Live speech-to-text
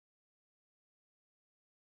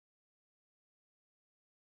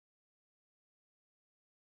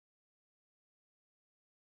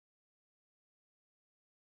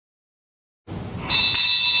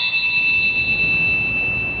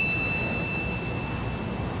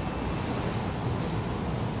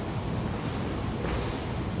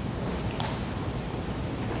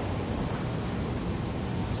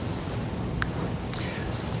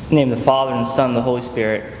In the name of the Father, and the Son, and the Holy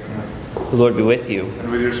Spirit. The Lord be with you.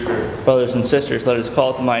 And with your spirit. Brothers and sisters, let us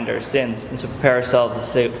call to mind our sins, and so prepare ourselves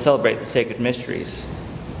to celebrate the sacred mysteries.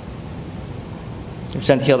 You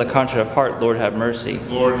sent to heal the contrite of heart, Lord have mercy.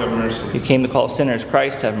 Lord have mercy. You came to call sinners,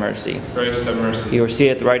 Christ have mercy. Christ have mercy. You are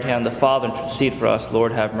seated at the right hand of the Father, and intercede for us,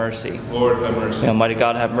 Lord have mercy. Lord have mercy. May Almighty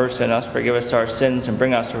God have mercy on us, forgive us our sins, and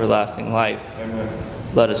bring us to everlasting life. Amen.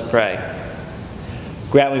 Let us pray.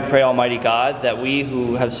 Grant, we pray, Almighty God, that we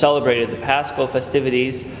who have celebrated the Paschal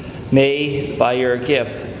festivities may, by your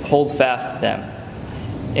gift, hold fast to them,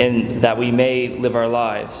 and that we may live our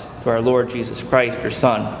lives through our Lord Jesus Christ, your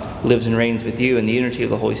Son, who lives and reigns with you in the unity of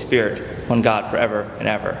the Holy Spirit, one God, forever and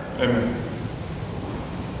ever. Amen.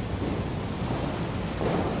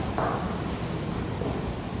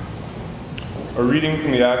 A reading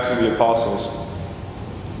from the Acts of the Apostles.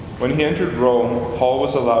 When he entered Rome, Paul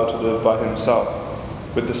was allowed to live by himself,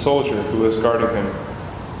 with the soldier who was guarding him.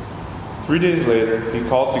 3 days later, he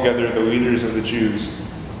called together the leaders of the Jews.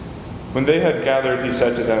 When they had gathered, he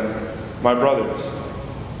said to them, "My brothers,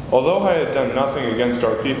 although I had done nothing against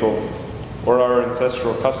our people or our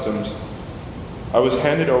ancestral customs, I was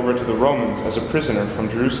handed over to the Romans as a prisoner from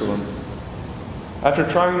Jerusalem. After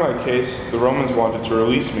trying my case, the Romans wanted to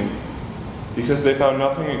release me, because they found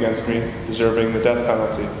nothing against me deserving the death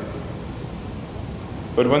penalty.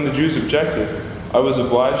 But when the Jews objected, I was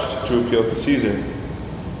obliged to appeal to Caesar,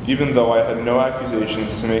 even though I had no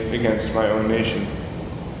accusations to make against my own nation.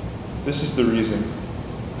 This is the reason,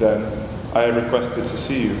 then, I have requested to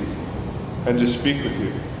see you, and to speak with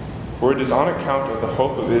you, for it is on account of the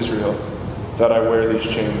hope of Israel that I wear these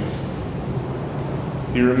chains."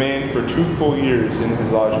 He remained for 2 full years in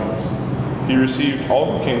his lodgings. He received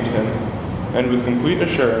all who came to him, and with complete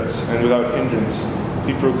assurance and without hindrance,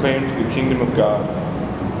 he proclaimed the kingdom of God,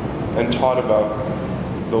 and taught about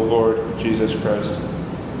the Lord Jesus Christ.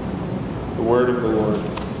 The word of the Lord.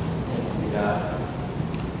 Thanks be to God.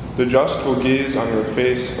 The just will gaze on your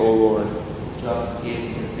face, O Lord. Just gaze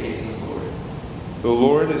on your face, O Lord. The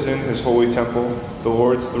Lord is in his holy temple. The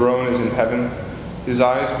Lord's throne is in heaven. His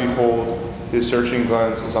eyes behold, his searching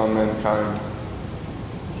glance is on mankind.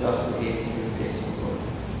 Just gaze on your face, O Lord.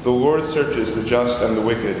 The Lord searches the just and the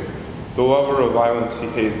wicked. The lover of violence he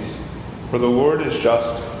hates. For the Lord is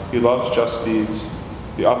just, he loves just deeds.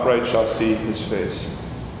 The upright shall see his face.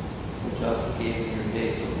 Just gaze on your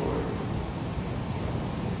face, O Lord.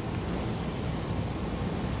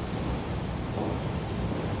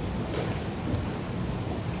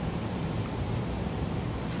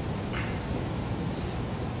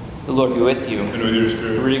 The Lord be with you. And with your The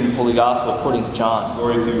spirit. reading of the Holy Gospel according to John.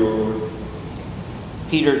 Glory to you, O Lord.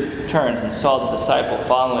 Peter turned and saw the disciple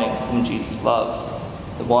following whom Jesus loved,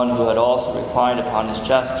 the one who had also reclined upon his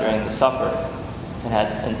chest during the supper,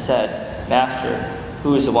 and said, "Master,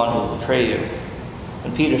 who is the one who will betray you?"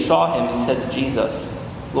 When Peter saw him, he said to Jesus,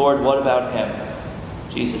 "Lord, what about him?"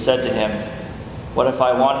 Jesus said to him, "What if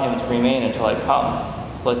I want him to remain until I come?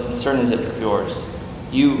 What concern is it of yours?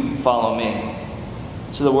 You follow me."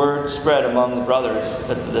 So the word spread among the brothers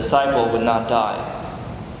that the disciple would not die.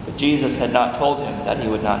 But Jesus had not told him that he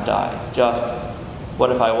would not die. Just,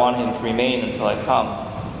 "What if I want him to remain until I come?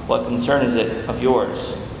 What concern is it of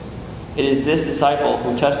yours?" It is this disciple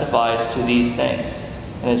who testifies to these things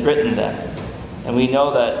and has written them, and we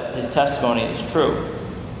know that his testimony is true.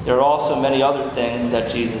 There are also many other things that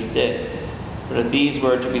Jesus did, but if these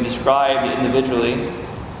were to be described individually,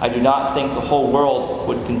 I do not think the whole world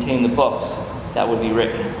would contain the books that would be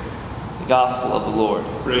written. The Gospel of the Lord.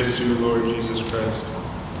 Praise to you, Lord Jesus Christ.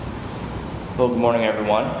 Well, good morning,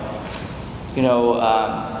 everyone. You know,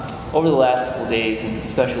 over the last couple of days, and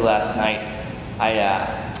especially last night,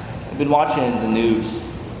 I've been watching the news,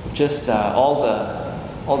 just all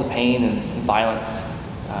the pain and violence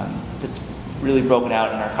that's really broken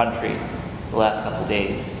out in our country the last couple of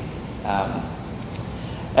days.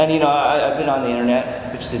 And you know, I've been on the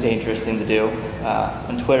internet, which is a dangerous thing to do,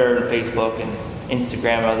 on Twitter and Facebook and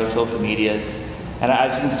Instagram and other social medias, and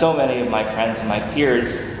I've seen so many of my friends and my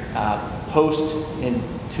peers post in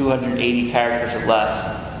 280 characters or less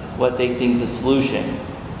what they think the solution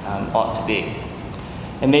ought to be.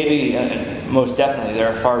 And maybe, most definitely,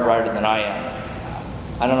 they're far brighter than I am.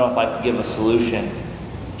 I don't know if I could give a solution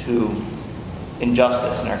to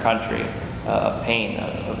injustice in our country, of pain,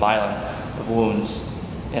 of violence, of wounds,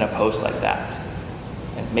 in a post like that.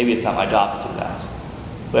 And maybe it's not my job to do that.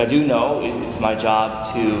 But I do know it's my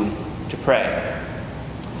job to pray.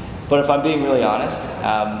 But if I'm being really honest,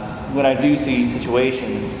 when I do see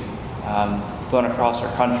situations going across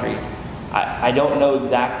our country, I don't know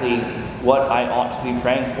exactly what I ought to be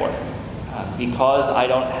praying for, because I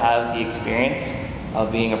don't have the experience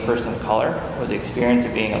of being a person of color or the experience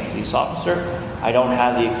of being a police officer. I don't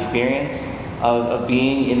have the experience of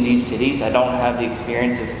being in these cities. I don't have the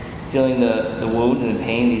experience of feeling the wound and the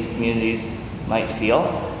pain these communities might feel.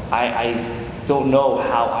 I don't know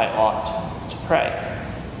how I ought to pray,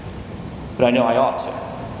 but I know I ought to.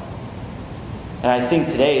 And I think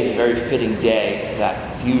today is a very fitting day for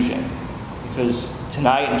that confusion, because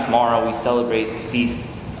tonight and tomorrow we celebrate the Feast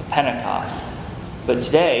of Pentecost. But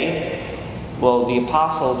today, well, the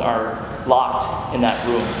apostles are locked in that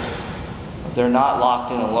room. They're not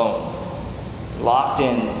locked in alone. They're locked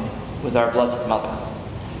in with our Blessed Mother.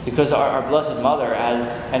 Because our Blessed Mother, as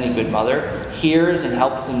any good mother, hears and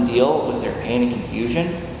helps them deal with their pain and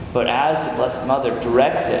confusion, but as the Blessed Mother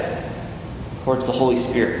directs it towards the Holy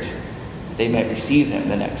Spirit, that they might receive Him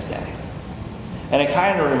the next day. And it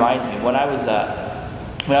kind of reminds me, when I was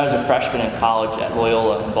a freshman in college at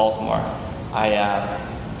Loyola in Baltimore,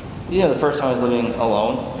 the first time I was living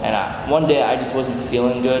alone, and one day I just wasn't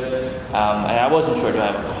feeling good, and I wasn't sure, do I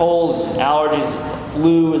have a cold, is it allergies, is it a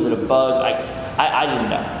flu, is it a bug? I didn't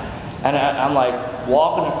know. And I'm like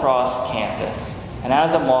walking across campus, and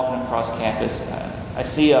as I'm walking across campus, I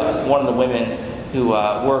see one of the women who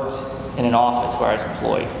worked in an office where I was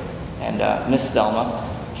employed, and Miss Thelma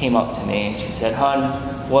came up to me and she said,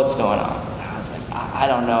 "Hun, what's going on?" And I was like, I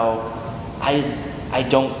don't know. I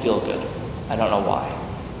don't feel good. I don't know why.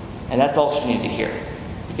 And that's all she needed to hear.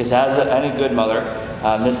 Because as any good mother,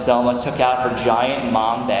 Miss Thelma took out her giant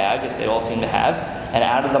mom bag that they all seem to have, and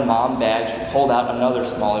out of the mom bag, she pulled out another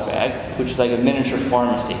smaller bag, which is like a miniature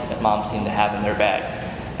pharmacy that moms seem to have in their bags.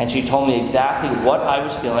 And she told me exactly what I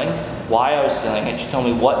was feeling, why I was feeling it. She told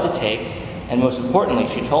me what to take, and most importantly,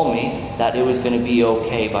 she told me that it was going to be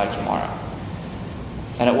okay by tomorrow.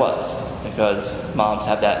 And it was, because moms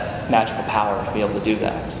have that magical power to be able to do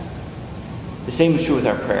that. The same is true with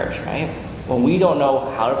our prayers, right? When we don't know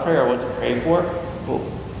how to pray or what to pray for, well,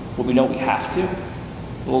 we know we have to.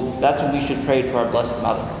 Well, that's when we should pray to our Blessed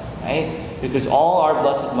Mother, right? Because all our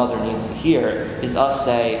Blessed Mother needs to hear is us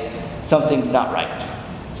say, something's not right,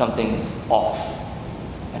 something's off.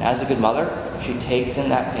 And as a good mother, she takes in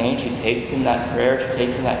that pain, she takes in that prayer, she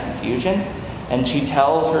takes in that confusion, and she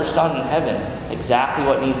tells her Son in heaven exactly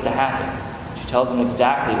what needs to happen. She tells him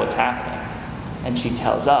exactly what's happening. And she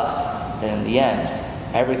tells us that in the end,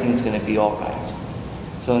 everything's going to be all right.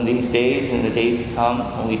 So in these days and in the days to come,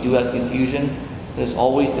 when we do have confusion, let us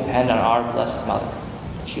always depend on our Blessed Mother,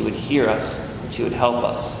 that she would hear us, that she would help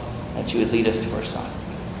us, and she would lead us to her Son.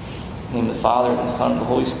 In the name of the Father, and the Son, and the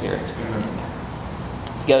Holy Spirit. Amen.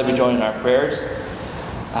 Together we join in our prayers.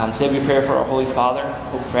 Today we pray for our Holy Father,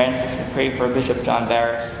 Pope Francis. We pray for our Bishop John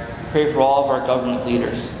Barris. We pray for all of our government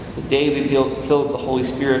leaders. The day we filled with the Holy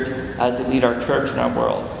Spirit as they lead our church and our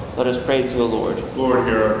world. Let us pray to the Lord. Lord,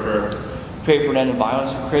 hear our prayer. Pray for an end of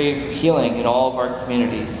violence. We pray for healing in all of our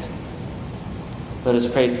communities. Let us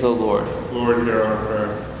pray to the Lord. Lord, hear our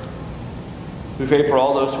prayer. We pray for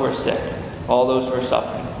all those who are sick, all those who are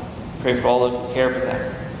suffering. Pray for all those who care for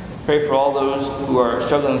them. Pray for all those who are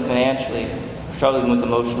struggling financially, struggling with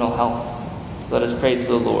emotional health. Let us pray to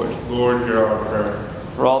the Lord. Lord, hear our prayer.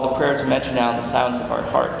 For all the prayers mentioned now in the silence of our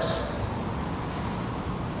hearts.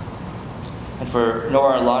 And for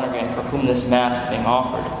Nora Lonergan, for whom this Mass is being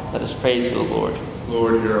offered, let us pray to the Lord.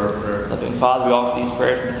 Lord, hear our prayer. Loving Father, we offer these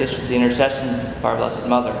prayers and petitions the intercession of our Blessed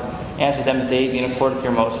Mother. Answer them that they be in accordance with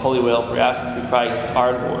your most holy will, for we ask them through Christ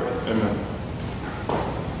our Lord. Amen.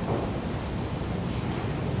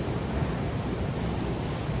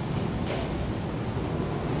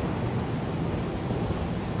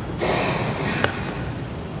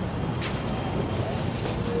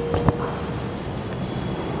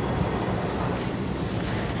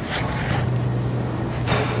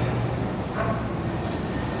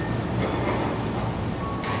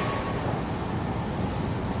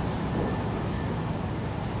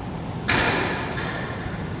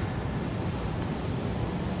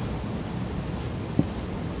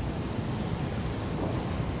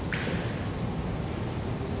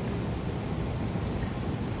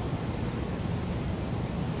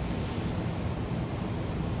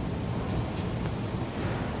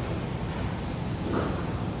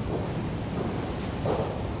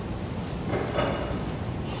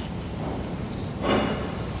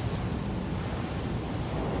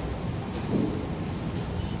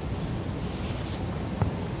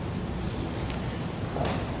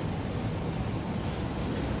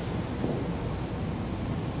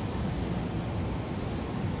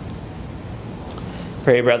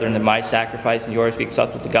 Pray, brethren, that my sacrifice and yours be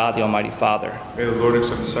acceptable to God, the Almighty Father. May the Lord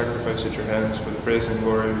accept the sacrifice at your hands for the praise and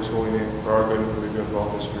glory of his holy name, for our good and for the good of all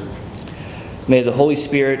his church. May the Holy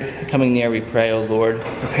Spirit, coming near, we pray, O Lord,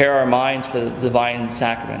 prepare our minds for the divine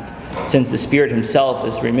sacrament, since the Spirit himself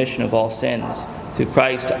is the remission of all sins. Through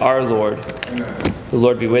Christ our Lord. Amen. The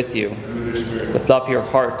Lord be with you. And with your spirit. Lift up your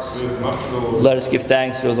hearts. It is much to the Lord. Let us give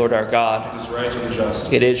thanks to the Lord our God. It is right and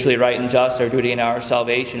just. It is truly right and just, our duty and our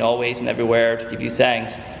salvation, always and everywhere, to give you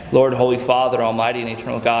thanks, Lord, Holy Father, Almighty and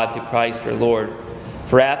eternal God, through Christ our Lord.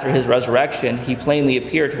 For after his resurrection, he plainly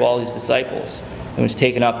appeared to all his disciples, and was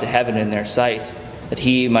taken up to heaven in their sight, that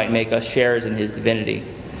he might make us sharers in his divinity.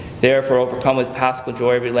 Therefore, overcome with paschal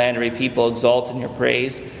joy, every land, every people exalt in your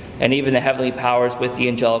praise, and even the heavenly powers with the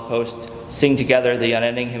angelic hosts sing together the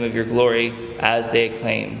unending hymn of your glory as they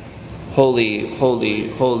acclaim. Holy, holy,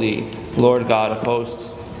 holy, Lord God of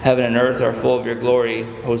hosts, heaven and earth are full of your glory.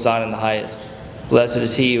 Hosanna in the highest. Blessed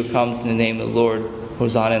is he who comes in the name of the Lord.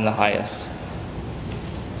 Hosanna in the highest.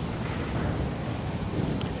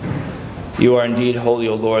 You are indeed holy,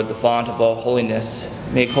 O Lord, the font of all holiness.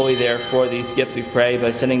 Make holy, therefore, these gifts, we pray,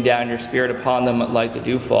 by sending down your Spirit upon them like the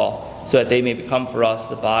dewfall, so that they may become for us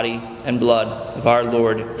the body and blood of our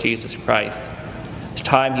Lord Jesus Christ. At the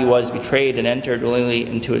time he was betrayed and entered willingly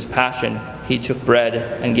into his passion, he took bread,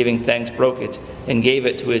 and giving thanks broke it, and gave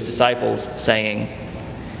it to his disciples, saying,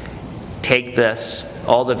 "Take this,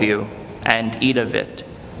 all of you, and eat of it,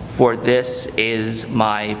 for this is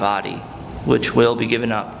my body, which will be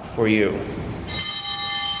given up for you."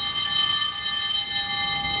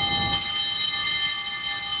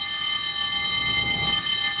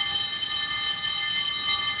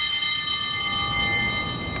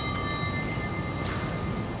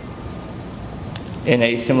 In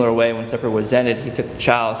a similar way, when supper was ended, he took the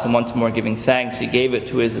chalice, and once more giving thanks, he gave it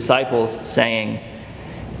to his disciples, saying,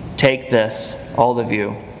 "Take this, all of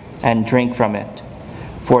you, and drink from it,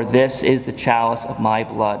 for this is the chalice of my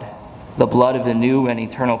blood, the blood of the new and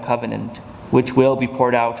eternal covenant, which will be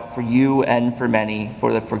poured out for you and for many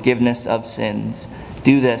for the forgiveness of sins.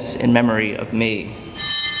 Do this in memory of me."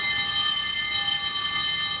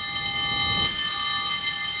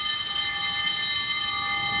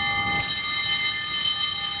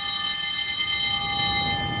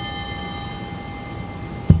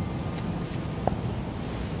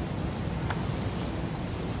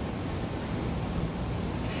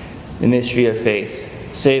 The mystery of faith.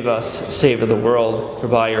 Save us, Savior of the world, for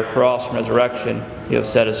by your cross and resurrection you have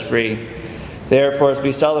set us free. Therefore, as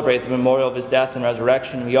we celebrate the memorial of his death and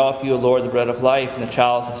resurrection, we offer you, O Lord, the bread of life and the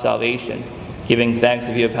chalice of salvation, giving thanks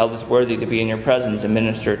that you have held us worthy to be in your presence and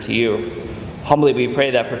minister to you. Humbly we pray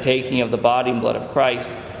that, partaking of the body and blood of Christ,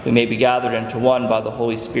 we may be gathered into one by the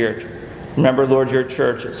Holy Spirit. Remember, Lord, your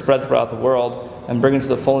church spread throughout the world, and bring it to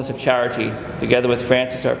the fullness of charity, together with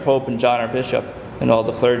Francis our Pope and John our Bishop, and all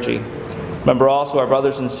the clergy. Remember also our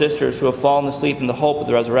brothers and sisters who have fallen asleep in the hope of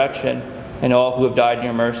the resurrection, and all who have died in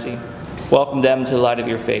your mercy. Welcome them to the light of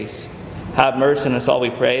your face. Have mercy on us all, we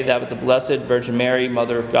pray, that with the Blessed Virgin Mary,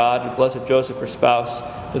 Mother of God, with blessed Joseph, her spouse,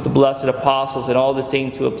 with the blessed apostles and all the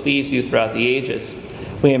saints who have pleased you throughout the ages,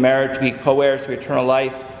 we may merit to be co-heirs to eternal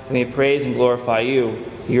life, and may praise and glorify you,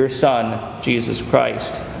 your Son, Jesus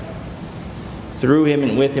Christ. Through him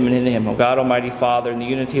and with him and in him, O God, Almighty Father, in the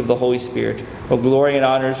unity of the Holy Spirit, O glory and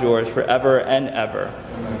honor is yours forever and ever.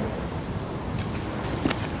 Amen.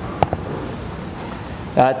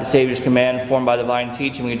 At the Savior's command, formed by divine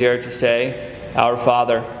teaching, we dare to say, Our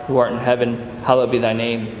Father, who art in heaven, hallowed be thy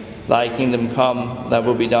name. Thy kingdom come, thy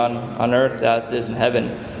will be done, on earth as it is in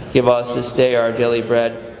heaven. Give us this day our daily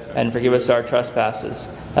bread, and forgive us our trespasses,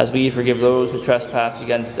 as we forgive those who trespass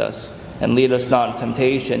against us. And lead us not into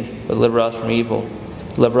temptation, but deliver us from evil.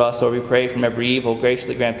 Deliver us, Lord, we pray, from every evil.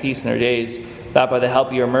 Graciously grant peace in our days, that by the help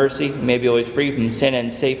of your mercy we may be always free from sin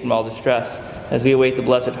and safe from all distress, as we await the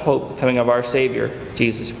blessed hope, the coming of our Savior,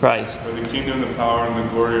 Jesus Christ. For the kingdom, the power, and the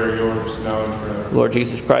glory are yours, now and forever. Lord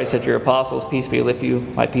Jesus Christ said to your apostles, "Peace be with you,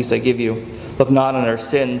 my peace I give you. Look not on our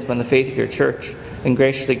sins, but on the faith of your church, and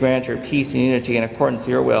graciously grant her peace and unity in accordance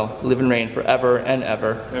to your will, live and reign forever and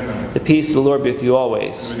ever." Amen. The peace of the Lord be with you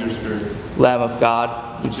always. And with your spirit. Lamb of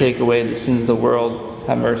God, you take away the sins of the world,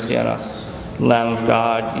 have mercy on us. Lamb of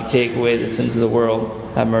God, you take away the sins of the world,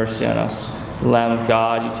 have mercy on us. Lamb of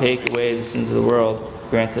God, you take away the sins of the world,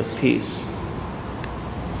 grant us peace.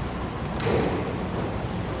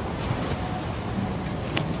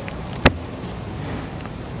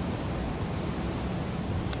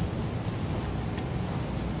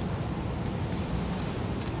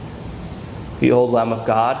 Behold, Lamb of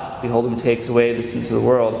God, behold him who takes away the sins of the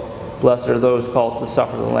world. Blessed are those called to the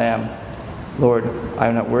supper of the Lamb. Lord, I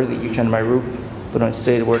am not worthy that you should enter my roof, but when I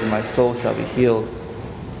say the word, and my soul shall be healed.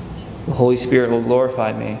 The Holy Spirit will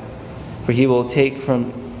glorify me, for he will take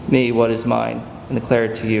from me what is mine, and declare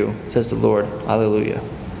it to you, says the Lord. Alleluia.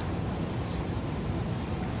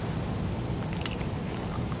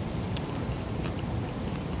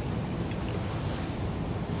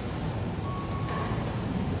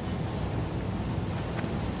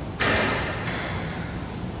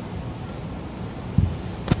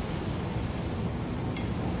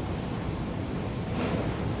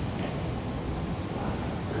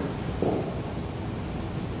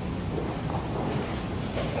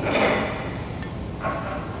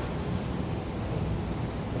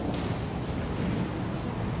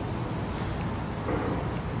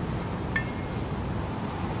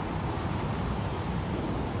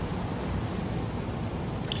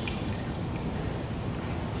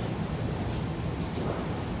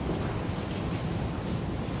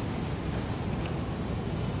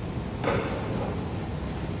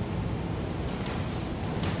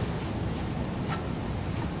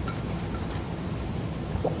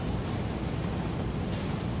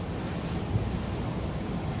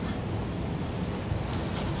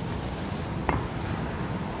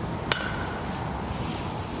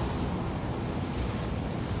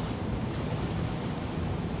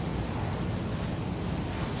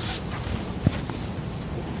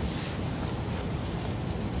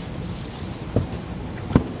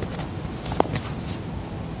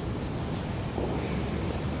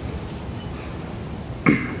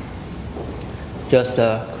 Just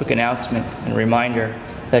a quick announcement and reminder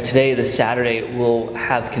that today, this Saturday, we'll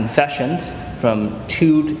have confessions from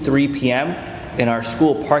 2 to 3 p.m. in our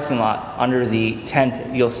school parking lot under the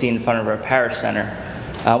tent you'll see in front of our parish center.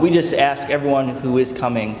 We just ask everyone who is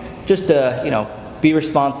coming just to, be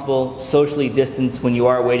responsible, socially distance when you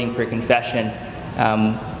are waiting for confession.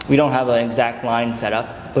 We don't have an exact line set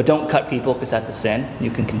up, but don't cut people because that's a sin.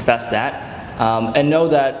 You can confess that. And know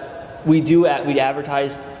that we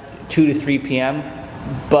advertise 2 to 3 p.m.,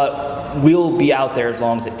 but we'll be out there as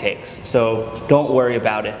long as it takes. So don't worry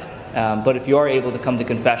about it. But if you are able to come to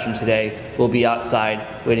confession today, we'll be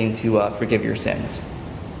outside waiting to forgive your sins.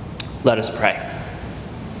 Let us pray.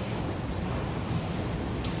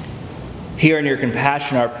 Hear in your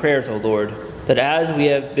compassion our prayers, O Lord, that as we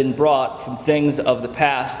have been brought from things of the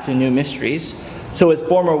past to new mysteries, so with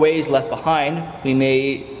former ways left behind, we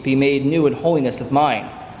may be made new in holiness of mind.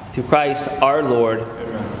 Through Christ our Lord.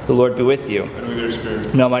 Amen. The Lord be with you. And with your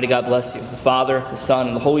spirit. May Almighty God bless you, the Father, the Son,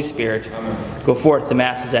 and the Holy Spirit. Amen. Go forth, the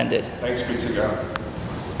Mass is ended. Thanks be to God.